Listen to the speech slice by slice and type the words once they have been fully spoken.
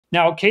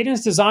Now,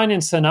 Cadence Design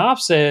and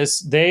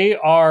Synopsys, they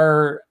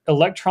are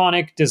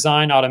electronic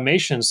design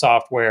automation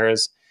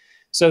softwares.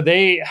 So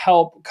they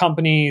help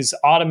companies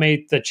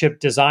automate the chip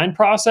design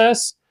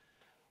process.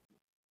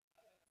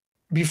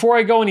 Before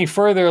I go any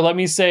further, let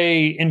me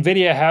say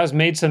NVIDIA has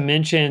made some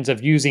mentions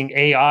of using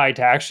AI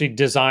to actually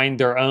design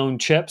their own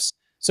chips.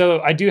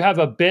 So I do have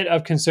a bit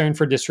of concern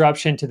for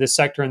disruption to this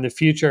sector in the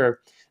future.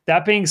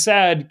 That being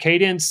said,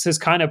 Cadence has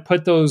kind of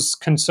put those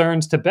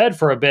concerns to bed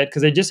for a bit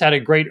because they just had a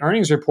great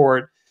earnings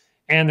report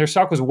and their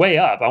stock was way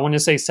up. I want to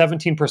say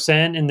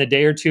 17% in the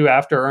day or two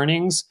after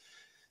earnings.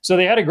 So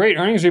they had a great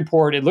earnings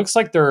report. It looks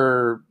like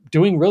they're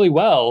doing really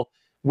well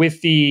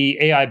with the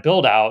AI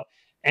build out,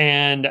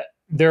 and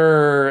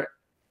their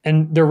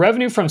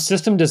revenue from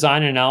system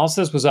design and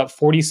analysis was up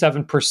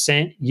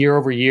 47% year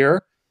over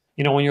year.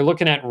 You know, when you're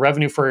looking at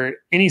revenue for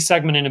any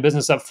segment in a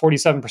business up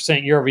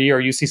 47% year over year,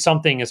 you see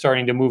something is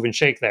starting to move and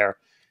shake there.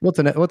 What's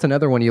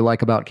another one you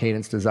like about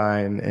Cadence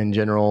Design in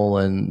general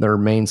and their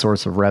main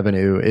source of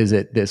revenue? Is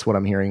it this, what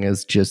I'm hearing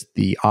is just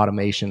the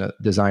automation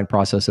design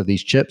process of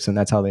these chips, and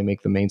that's how they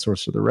make the main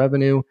source of the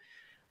revenue?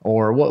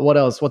 Or what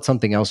else? What's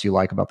something else you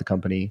like about the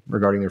company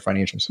regarding their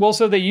financials? Well,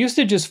 so they used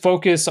to just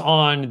focus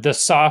on the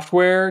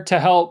software to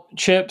help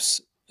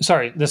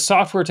the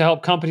software to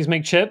help companies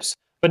make chips,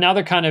 but now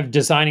they're kind of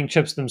designing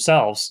chips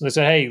themselves. They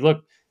say, hey,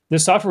 look,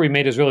 this software we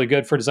made is really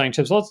good for designing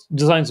chips. Let's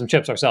design some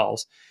chips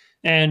ourselves.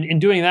 And in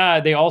doing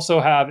that, they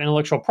also have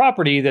intellectual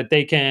property that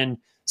they can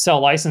sell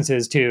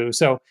licenses to.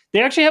 So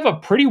they actually have a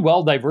pretty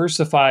well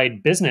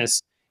diversified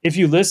business. If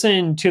you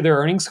listen to their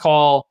earnings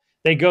call,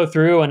 they go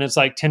through and it's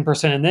like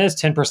 10% in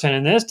this, 10%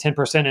 in this,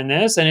 10% in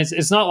this. And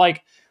it's not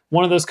like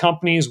one of those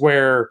companies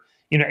where,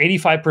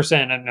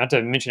 85%, not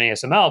to mention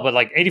ASML, but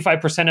like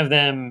 85% of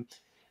them,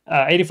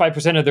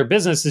 85% of their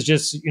business is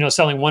just,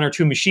 selling one or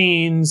two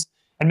machines.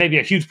 And maybe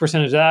a huge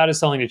percentage of that is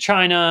selling to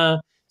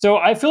China. So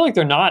I feel like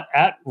they're not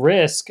at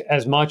risk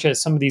as much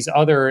as some of these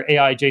other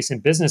AI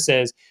adjacent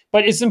businesses.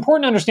 But it's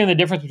important to understand the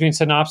difference between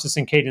Synopsys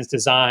and Cadence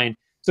Design.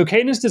 So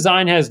Cadence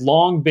Design has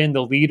long been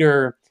the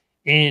leader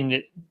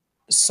in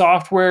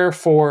software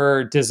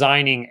for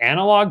designing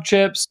analog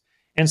chips,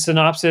 and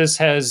Synopsys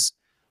has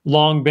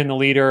long been the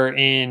leader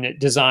in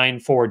design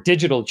for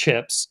digital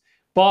chips.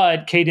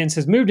 But Cadence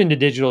has moved into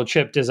digital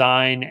chip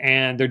design,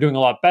 and they're doing a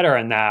lot better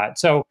in that.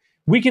 So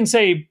we can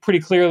say pretty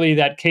clearly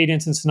that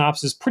Cadence and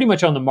Synopsys pretty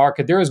much on the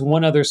market. There is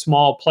one other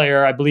small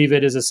player. I believe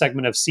it is a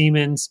segment of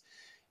Siemens,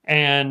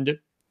 and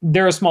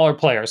they're a smaller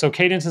player. So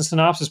Cadence and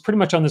Synopsys pretty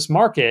much on this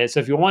market. So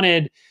if you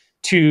wanted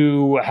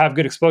to have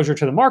good exposure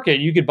to the market,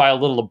 you could buy a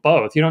little of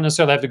both. You don't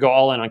necessarily have to go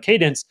all in on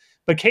Cadence,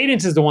 but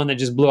Cadence is the one that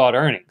just blew out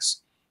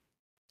earnings.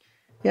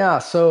 Yeah.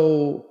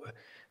 So,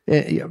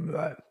 and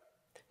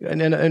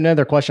then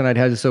another question I'd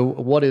have is, so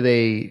what do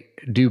they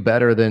do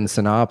better than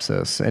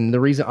Synopsys? And the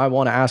reason I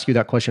want to ask you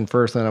that question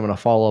first, then I'm going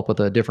to follow up with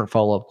a different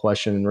follow-up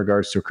question in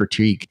regards to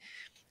critique,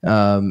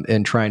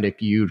 and trying to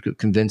you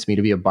convince me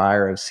to be a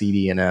buyer of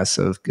CDNS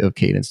of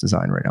Cadence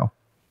Design right now.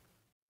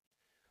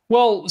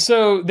 Well,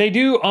 so they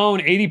do own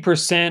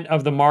 80%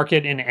 of the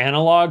market in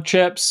analog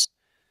chips.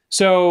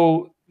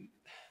 So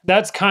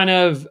that's kind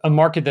of a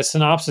market that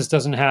Synopsys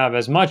doesn't have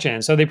as much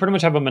in. So they pretty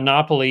much have a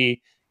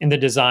monopoly in the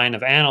design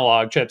of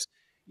analog chips.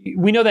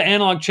 We know that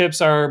analog chips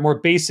are more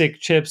basic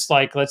chips,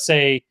 like let's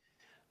say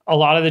a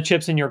lot of the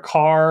chips in your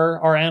car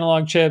are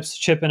analog chips.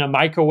 Chip in a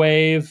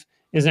microwave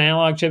is an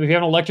analog chip. If you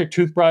have an electric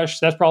toothbrush,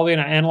 that's probably an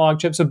analog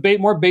chip. So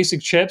more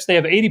basic chips, they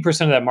have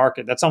 80% of that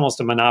market. That's almost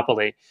a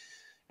monopoly.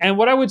 And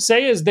what I would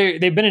say is they've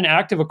been an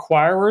active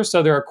acquirer.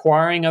 So they're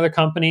acquiring other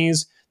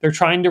companies. They're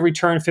trying to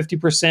return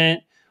 50%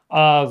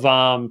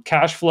 of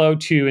cash flow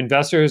to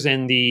investors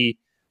in the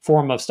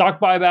form of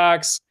stock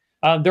buybacks.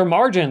 Their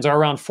margins are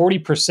around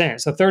 40%.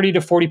 So 30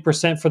 to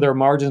 40% for their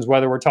margins,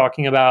 whether we're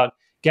talking about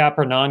GAAP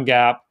or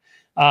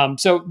non-GAAP.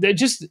 So they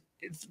just,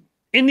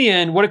 in the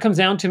end, what it comes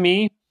down to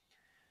me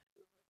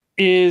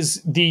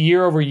is the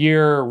year over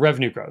year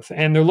revenue growth.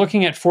 And they're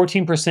looking at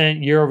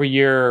 14% year over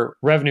year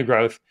revenue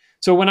growth.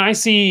 So when I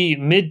see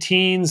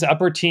mid-teens,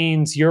 upper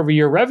teens,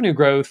 year-over-year revenue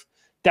growth,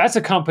 that's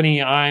a company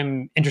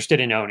I'm interested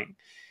in owning,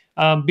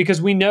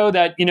 because we know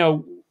that in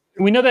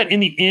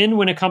the end,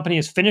 when a company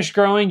is finished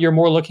growing, you're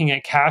more looking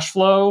at cash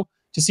flow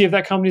to see if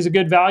that company is a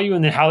good value,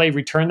 and then how they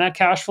return that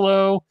cash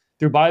flow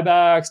through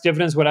buybacks,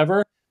 dividends,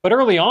 whatever. But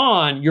early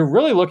on, you're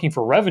really looking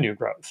for revenue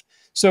growth.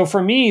 So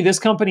for me, this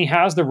company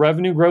has the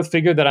revenue growth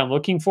figure that I'm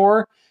looking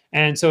for,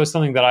 and so it's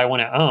something that I want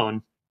to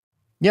own.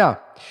 Yeah.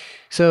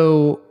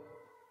 So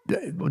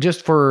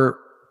just for,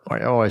 I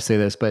always say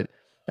this, but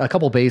a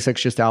couple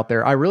basics just out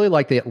there. I really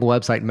like the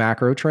website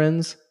Macro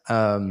Trends.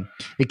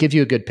 It gives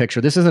you a good picture.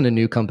 This isn't a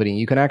new company.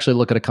 You can actually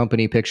look at a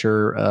company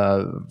picture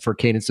for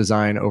Cadence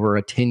Design over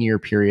a 10-year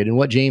period. And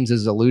what James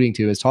is alluding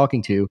to, is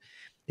talking to,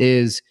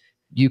 is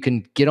you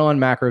can get on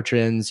Macro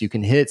Trends, you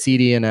can hit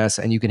CDNS,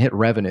 and you can hit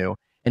revenue.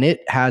 And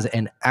it has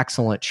an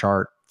excellent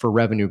chart for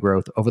revenue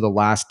growth over the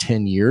last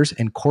 10 years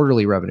and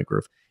quarterly revenue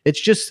growth. It's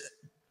just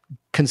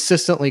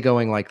consistently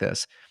going like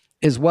this,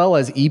 as well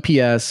as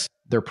EPS.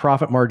 Their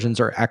profit margins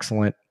are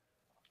excellent.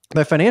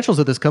 the financials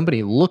of this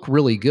company look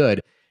really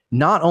good.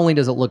 Not only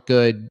does it look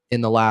good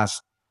in the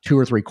last 2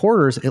 or 3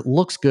 quarters, it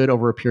looks good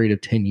over a period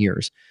of 10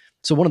 years.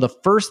 So one of the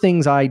first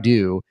things I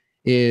do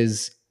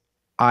is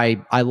I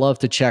love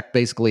to check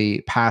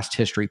basically past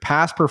history,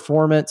 past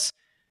performance,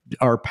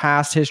 or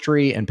past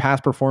history and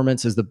past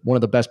performance is one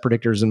of the best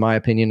predictors, in my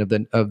opinion,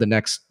 of the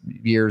next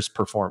year's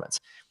performance.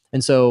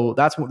 And so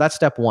that's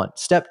step one.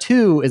 Step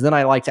two is then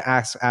I like to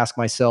ask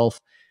myself,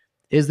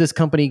 is this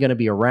company going to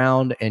be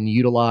around and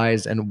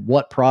utilized, and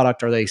what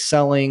product are they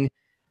selling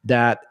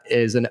that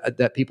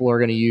people are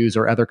going to use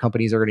or other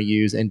companies are going to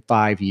use in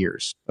 5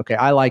 years? Okay,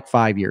 I like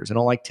 5 years. I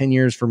don't like 10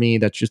 years. For me,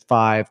 that's just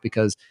five,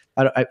 because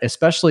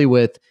especially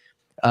with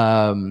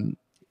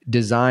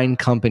design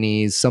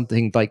companies,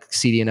 something like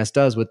CDNS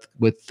does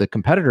with the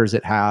competitors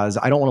it has,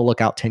 I don't want to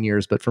look out 10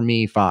 years, but for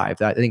me,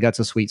 5. I think that's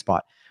a sweet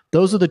spot.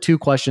 Those are the two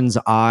questions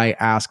I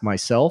ask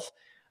myself.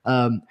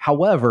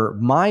 However,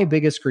 my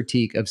biggest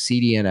critique of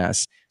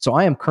CDNS, so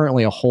I am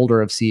currently a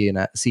holder of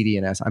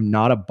CDNS. I'm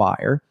not a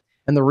buyer.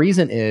 And the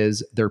reason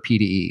is their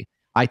PDE.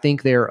 I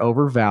think they're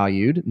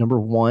overvalued, number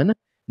one.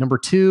 Number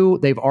two,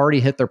 they've already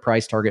hit their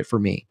price target for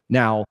me.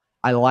 Now,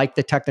 I like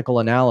the technical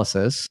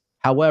analysis.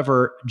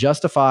 However,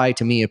 justify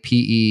to me a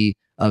PE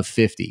of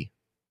 50.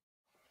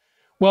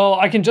 Well,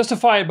 I can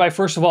justify it by,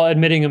 first of all,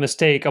 admitting a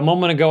mistake. A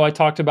moment ago, I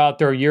talked about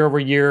their year over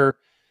year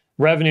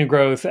revenue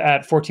growth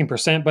at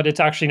 14%, but it's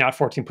actually not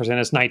 14%,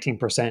 it's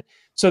 19%.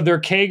 So their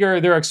CAGR,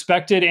 their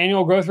expected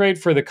annual growth rate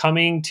for the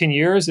coming 10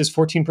 years is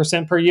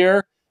 14% per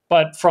year.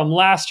 But from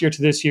last year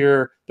to this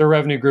year, their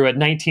revenue grew at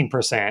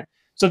 19%.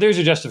 So there's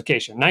your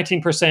justification.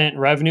 19%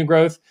 revenue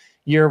growth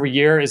year over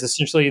year is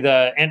essentially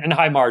and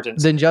high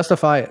margins. Then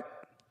justify it.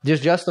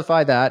 Just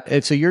justify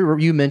that. So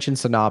you mentioned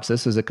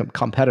Synopsys as a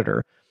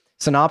competitor.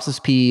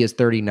 Synopsys PE is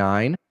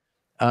 39,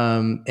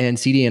 and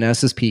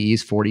CDNS's PE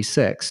is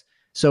 46.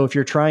 So if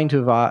you're trying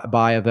to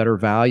buy a better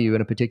value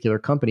in a particular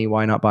company,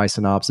 why not buy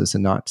Synopsys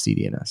and not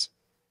CDNS?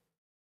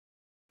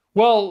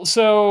 Well,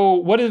 so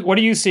what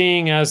are you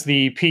seeing as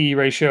the PE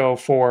ratio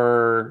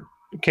for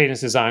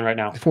Cadence Design right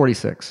now?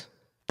 46.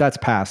 That's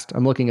past.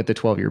 I'm looking at the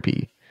 12-year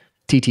PE.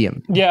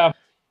 TTM. Yeah.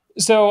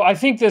 So I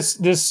think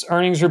this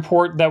earnings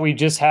report that we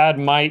just had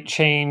might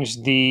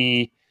change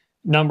the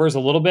numbers a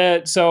little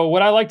bit. So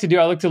what I like to do,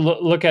 I like to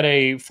look at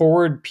a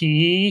forward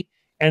PE,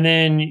 and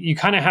then you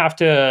kind of have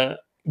to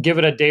give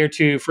it a day or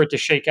two for it to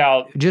shake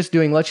out.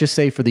 Let's just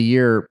say for the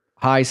year,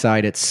 high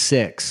side, it's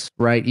 6,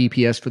 right?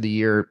 EPS for the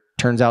year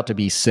turns out to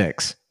be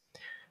 6.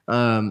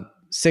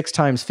 6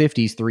 times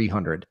 50 is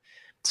 300.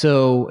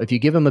 So if you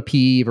give them a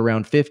PE of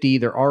around 50,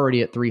 they're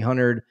already at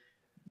 300.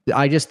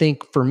 I just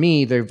think for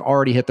me, they've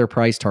already hit their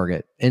price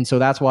target. And so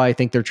that's why I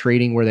think they're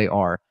trading where they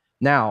are.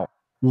 Now,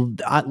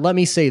 let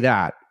me say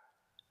that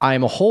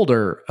I'm a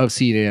holder of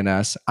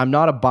CDNS. I'm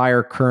not a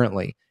buyer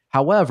currently.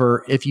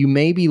 However, if you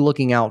may be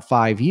looking out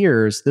 5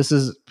 years, this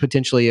is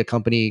potentially a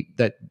company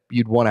that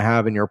you'd want to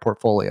have in your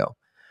portfolio.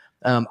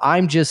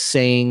 I'm just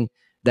saying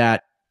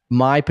that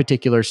my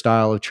particular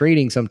style of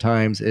trading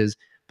sometimes is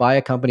buy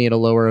a company at a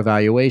lower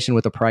evaluation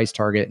with a price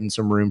target and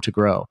some room to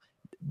grow.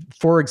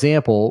 For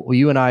example,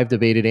 you and I have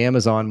debated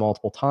Amazon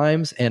multiple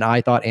times, and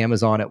I thought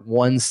Amazon at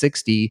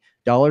 $160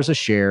 a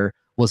share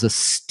was a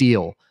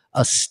steal.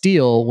 A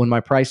steal when my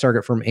price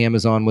target from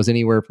Amazon was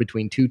anywhere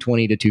between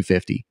 $220 to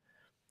 $250.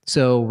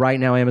 So right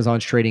now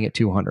Amazon's trading at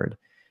 200.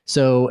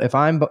 So if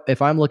I'm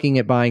looking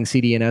at buying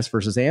CDNS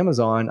versus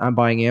Amazon, I'm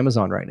buying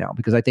Amazon right now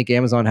because I think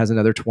Amazon has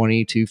another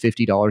 $20 to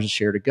 $50 a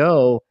share to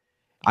go.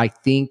 I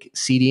think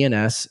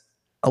CDNS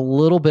a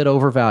little bit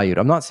overvalued.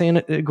 I'm not saying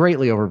it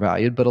greatly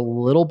overvalued, but a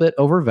little bit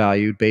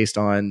overvalued based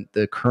on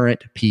the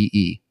current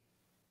PE.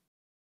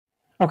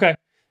 Okay.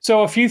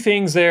 So a few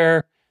things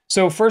there.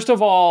 So first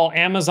of all,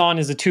 Amazon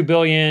is a $2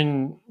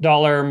 billion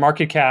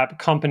market cap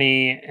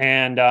company,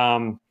 and I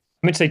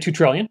meant to say 2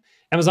 trillion.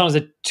 Amazon is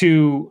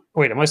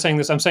wait, am I saying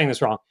this? I'm saying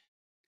this wrong.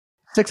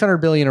 600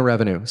 billion of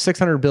revenue,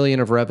 600 billion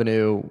of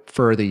revenue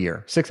for the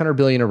year, 600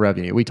 billion of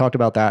revenue. We talked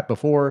about that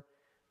before,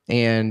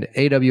 and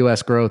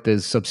AWS growth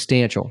is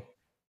substantial.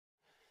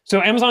 So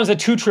Amazon is a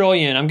 2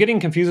 trillion. I'm getting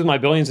confused with my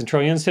billions and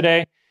trillions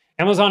today.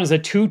 Amazon is a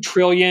 $2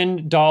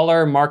 trillion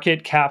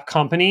market cap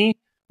company,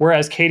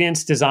 whereas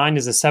Cadence Design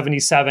is a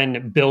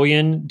 $77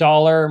 billion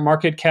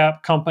market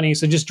cap company.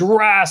 So just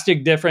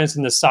drastic difference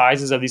in the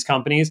sizes of these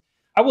companies.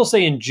 I will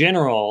say in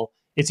general,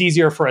 it's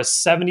easier for a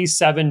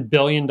 $77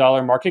 billion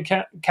market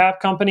cap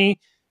company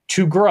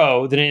to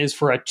grow than it is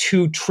for a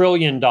 $2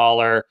 trillion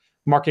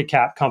market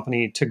cap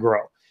company to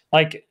grow.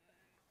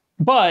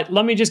 But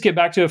let me just get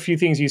back to a few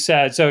things you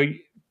said. So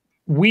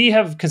we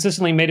have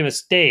consistently made a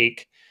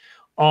mistake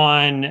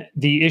on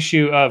the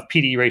issue of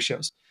PDE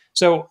ratios.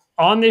 So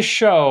on this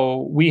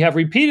show, we have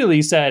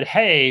repeatedly said,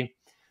 hey,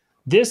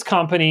 this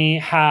company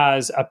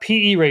has a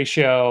PE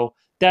ratio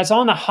that's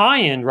on the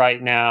high end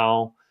right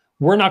now.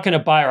 We're not going to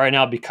buy it right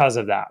now because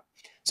of that.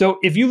 So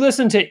if you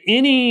listen to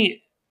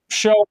any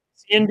show on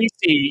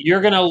CNBC,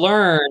 you're going to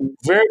learn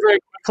very, very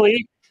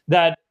quickly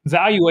that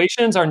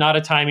valuations are not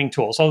a timing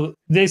tool. So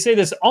they say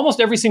this almost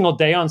every single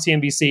day on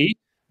CNBC.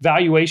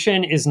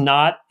 valuation is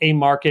not a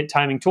market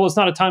timing tool. It's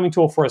not a timing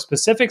tool for a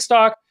specific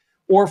stock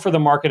or for the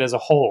market as a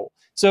whole.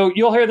 So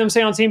you'll hear them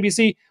say on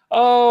CNBC,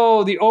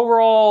 oh, the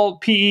overall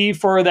PE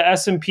for the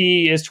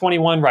S&P is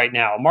 21 right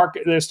now.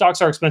 The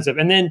stocks are expensive.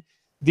 And then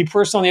the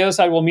person on the other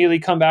side will immediately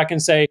come back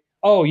and say,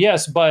 oh,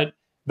 yes, but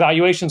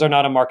valuations are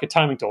not a market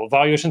timing tool.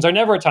 Valuations are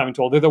never a timing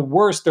tool. They're the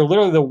worst. They're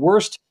literally the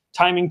worst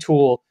timing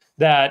tool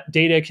that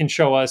data can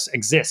show us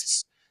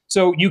exists.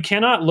 So you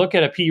cannot look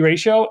at a PE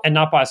ratio and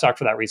not buy a stock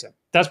for that reason.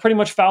 That's pretty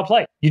much foul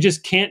play. You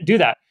just can't do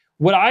that.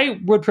 What I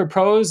would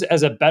propose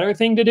as a better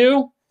thing to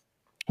do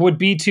would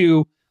be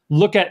to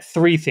look at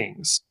three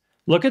things.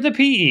 Look at the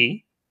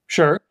PE,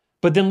 sure,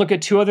 but then look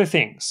at two other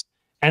things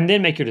and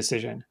then make your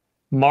decision.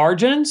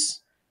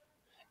 Margins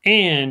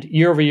and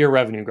year-over-year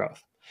revenue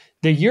growth.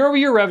 The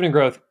year-over-year revenue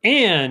growth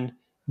and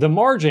the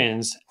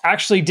margins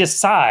actually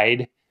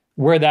decide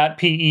where that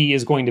PE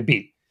is going to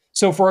be.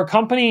 So for a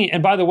company,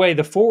 and by the way,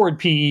 the forward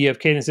PE of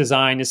Cadence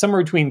Design is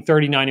somewhere between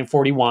 39 and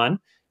 41,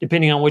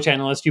 depending on which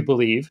analyst you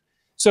believe.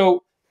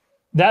 So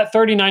that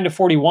 39 to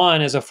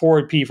 41 as a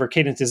forward PE for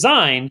Cadence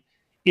Design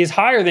is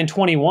higher than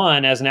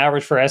 21 as an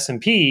average for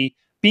S&P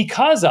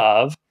because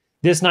of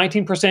this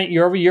 19%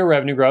 year-over-year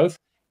revenue growth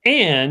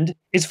and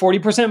its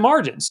 40%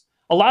 margins.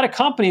 A lot of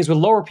companies with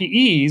lower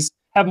PEs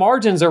have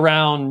margins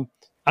around,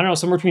 I don't know,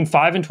 somewhere between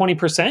 5 and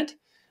 20%.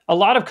 A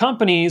lot of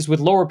companies with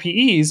lower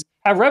PEs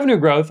have revenue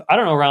growth, I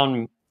don't know,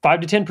 around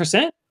 5 to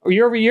 10% or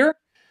year over year.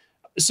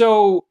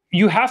 So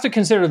you have to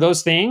consider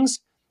those things.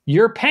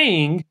 You're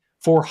paying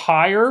for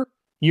higher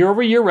year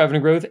over year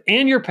revenue growth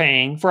and you're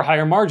paying for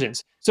higher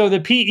margins. So the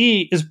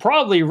PE is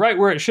probably right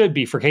where it should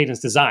be for Cadence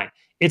Design.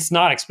 It's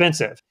not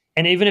expensive.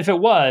 And even if it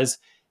was,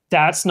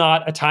 that's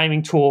not a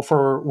timing tool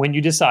for when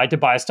you decide to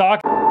buy a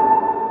stock.